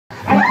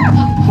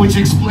which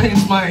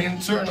explains my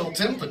internal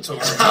temperature.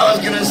 I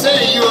was gonna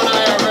say, you and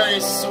I are very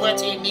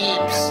sweaty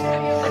meeps.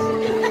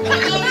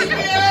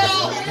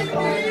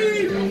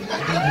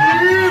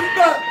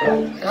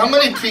 How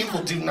many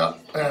people do not...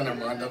 never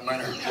mind, doesn't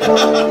matter.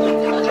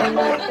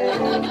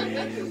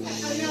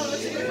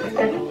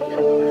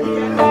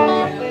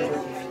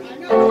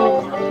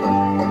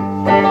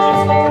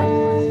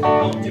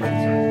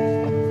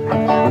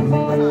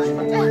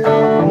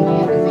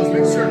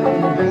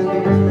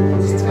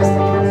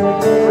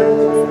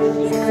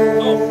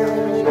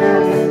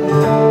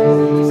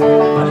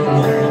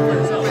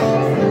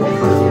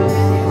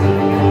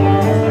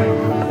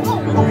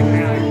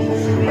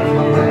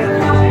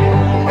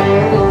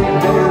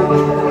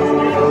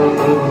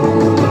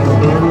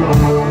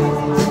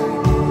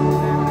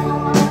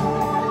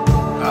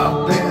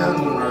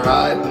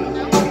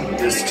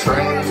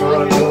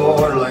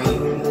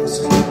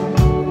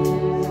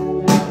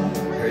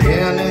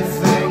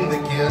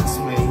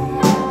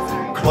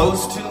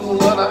 Close to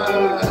what I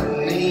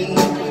need.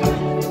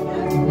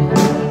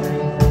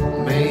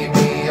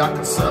 Maybe I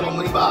could settle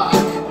me back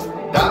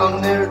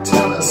down near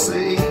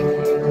Tennessee.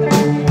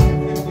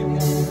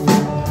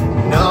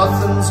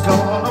 Nothing's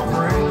gonna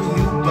bring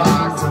you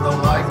back to the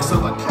likes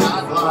of a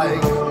cat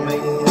like me.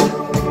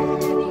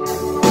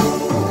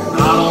 And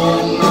I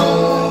don't know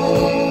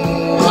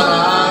what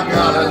I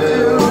gotta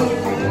do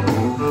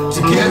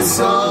to get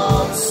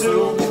some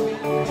soup.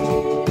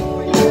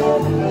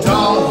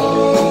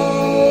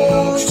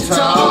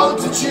 Talk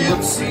to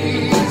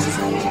gypsies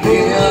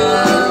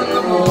in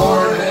the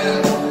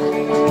morning.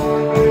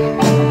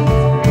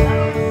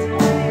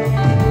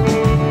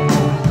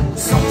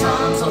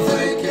 Sometimes I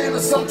think and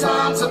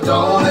sometimes I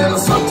don't, and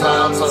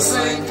sometimes I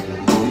sink,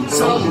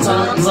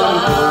 sometimes I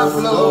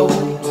float.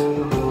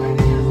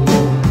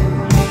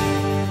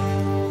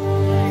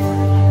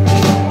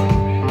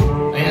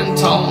 And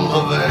Tom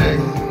LaVey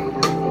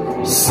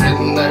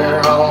sitting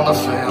there on a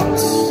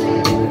fence,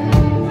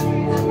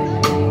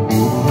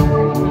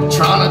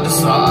 trying to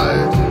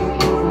decide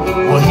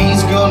what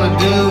he's gonna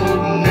do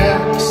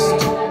next.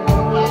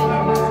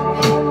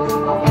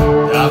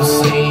 I've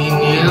seen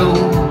you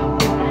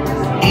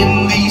in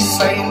these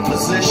same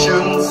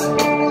positions.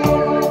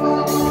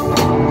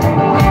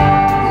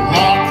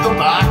 Lock the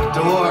back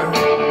door,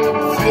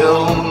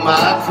 fill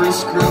my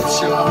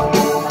prescription.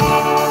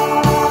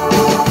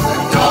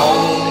 And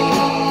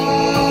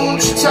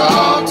don't you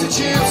talk to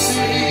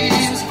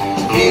gypsies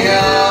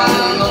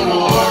in the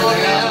morning.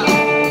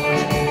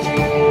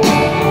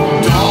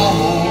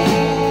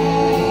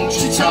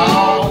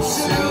 Talk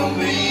to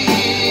me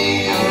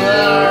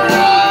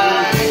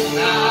right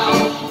now.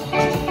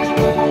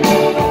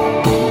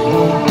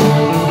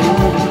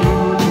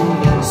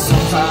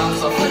 Sometimes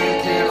I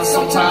think and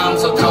sometimes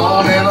I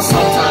don't, and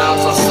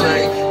sometimes I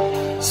sink,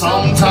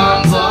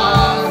 sometimes I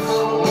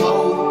float.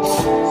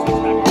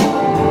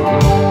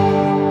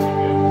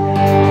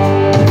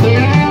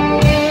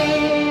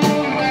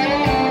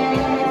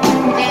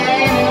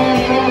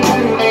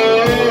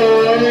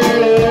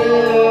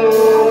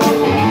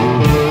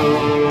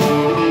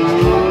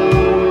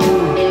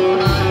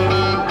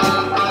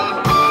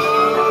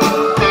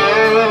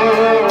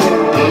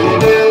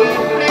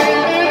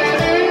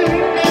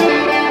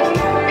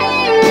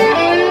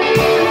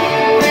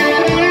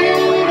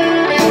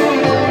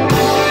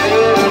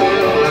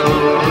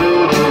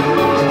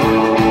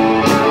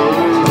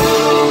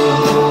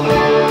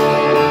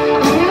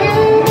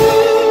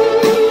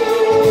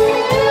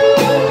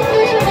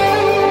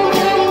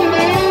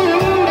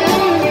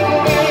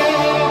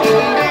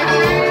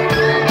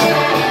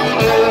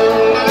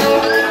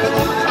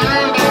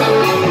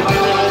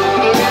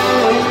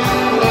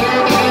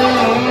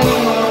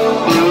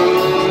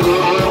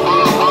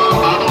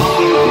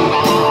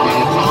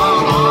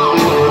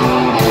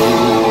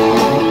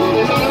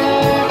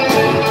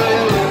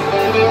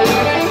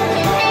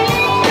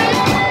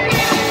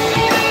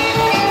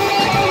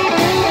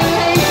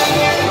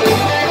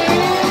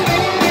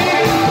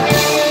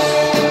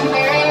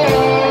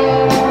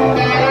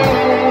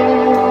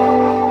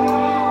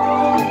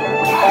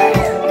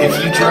 If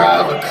you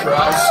drive a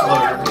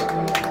Chrysler,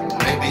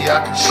 maybe I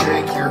could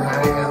shake your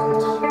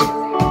hand.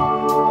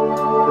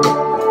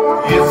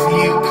 If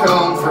you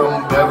come from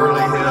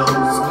Beverly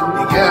Hills,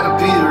 you gotta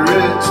be a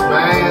rich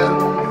man.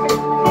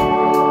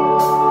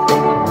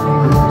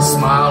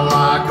 Smile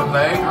like a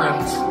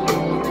vagrant,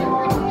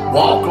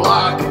 walk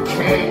like a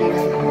king.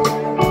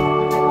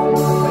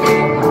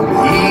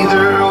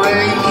 Either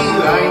way, you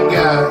ain't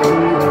got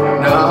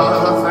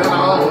nothing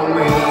on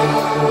me.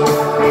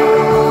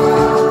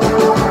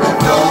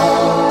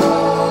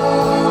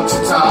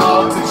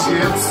 Talk to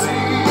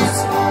gypsies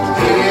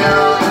in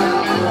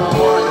the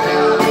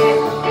morning.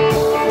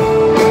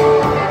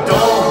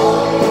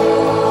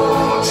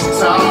 Don't you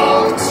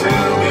talk to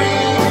me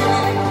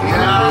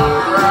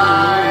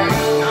right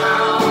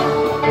now.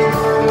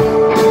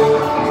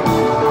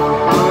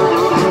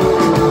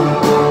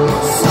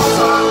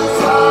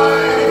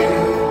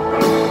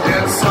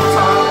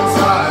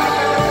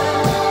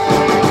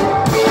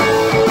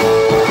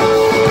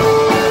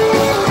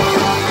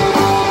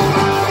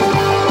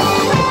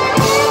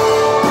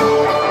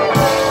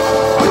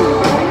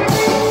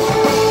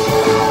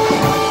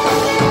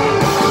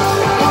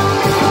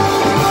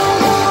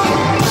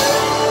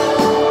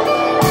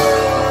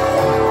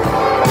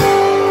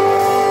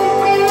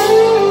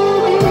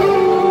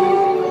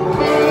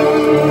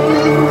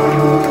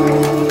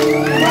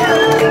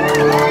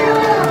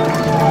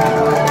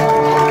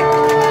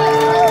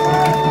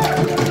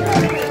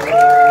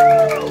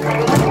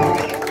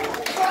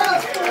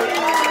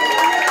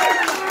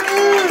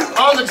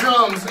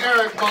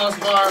 Eric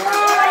Mosbar.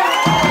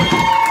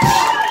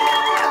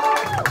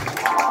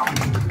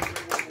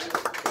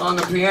 On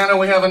the piano,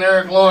 we have an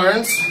Eric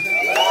Lawrence.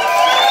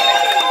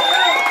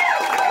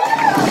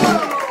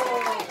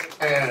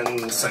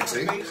 And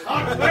sexy.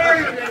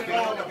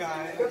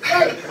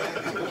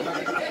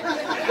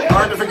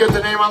 Hard to forget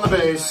the name on the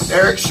bass.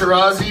 Eric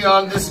Shirazi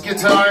on this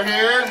guitar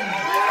here.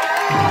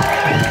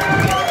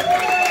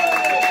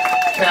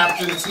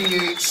 Captain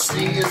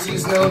THC, as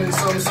he's known in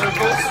some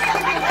circles.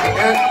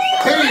 And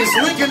Hayes,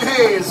 Lincoln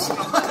Hayes.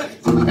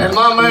 And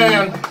my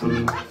man,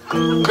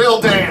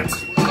 Bill Dance,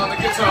 on the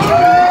guitar.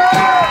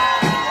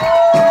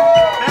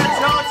 Matt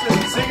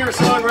Johnson, singer,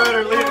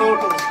 songwriter, lead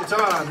vocals,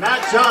 guitar.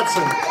 Matt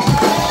Johnson.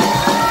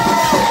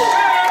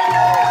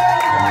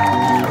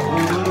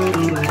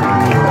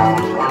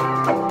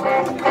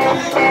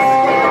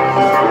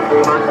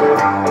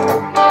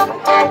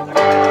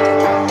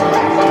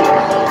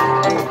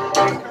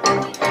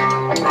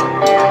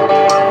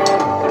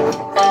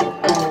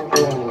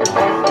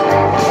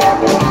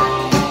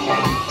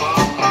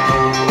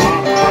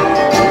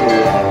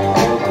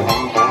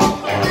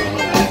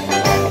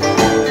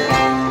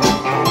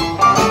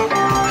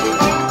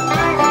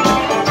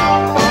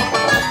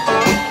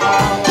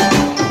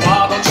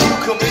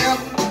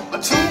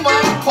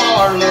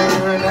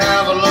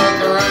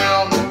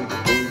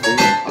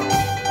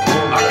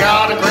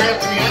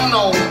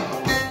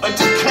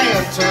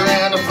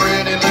 And a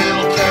pretty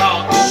little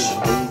couch.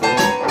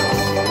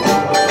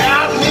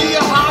 Got me a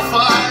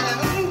hi-fi,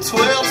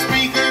 12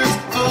 speakers,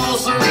 full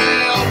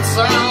surround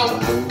sound.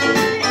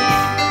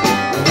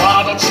 Why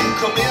don't you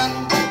come in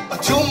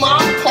to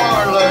my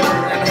parlor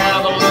and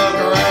have a look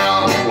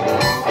around?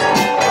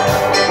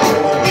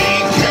 We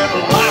can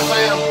laugh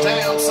and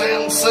dance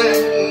and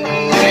sing,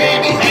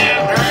 maybe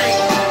have a drink.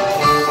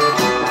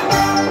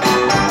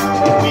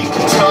 We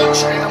can touch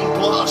and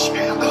blush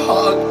and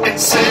hug and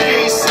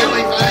say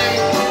silly things.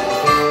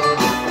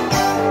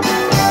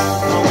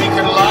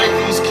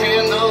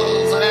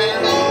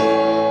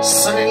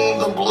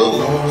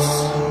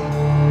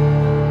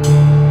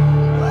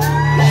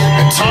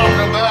 Talk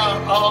about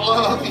all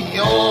of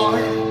your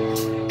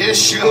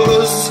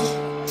issues.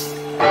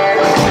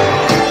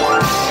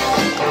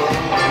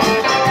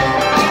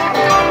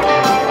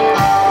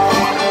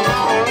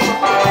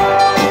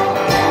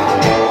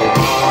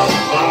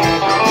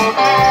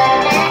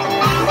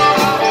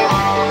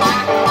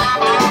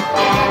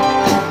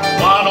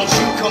 Why don't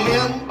you come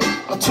in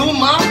to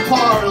my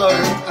parlor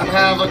and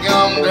have a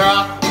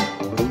gumdrop?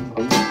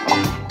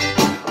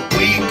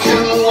 We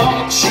can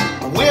watch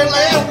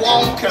Willy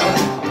Wonka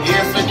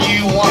if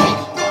you want.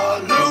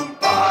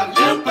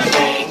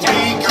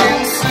 We can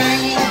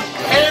sing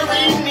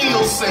Harry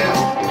Nielsen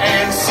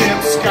and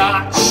sip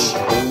scotch.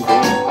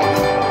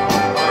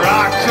 Or I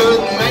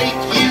could make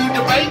you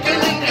the bacon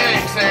and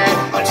eggs and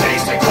a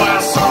tasty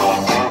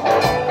croissant.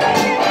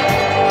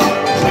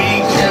 We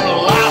can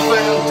laugh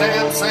and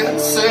dance and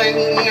sing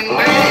and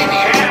maybe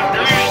have a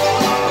drink.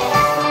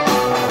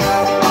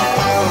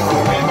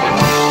 We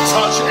can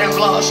touch and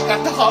blush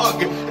at the hug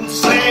and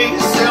say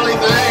silly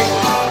things.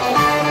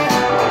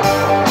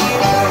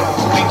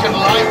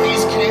 Light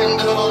these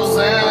candles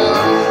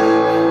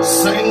and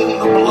sing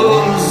the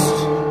blues.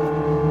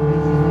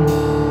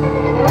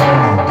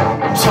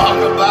 Talk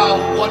about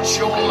what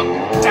your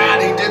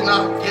daddy did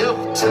not give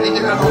to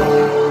you.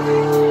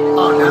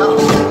 Oh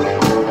no.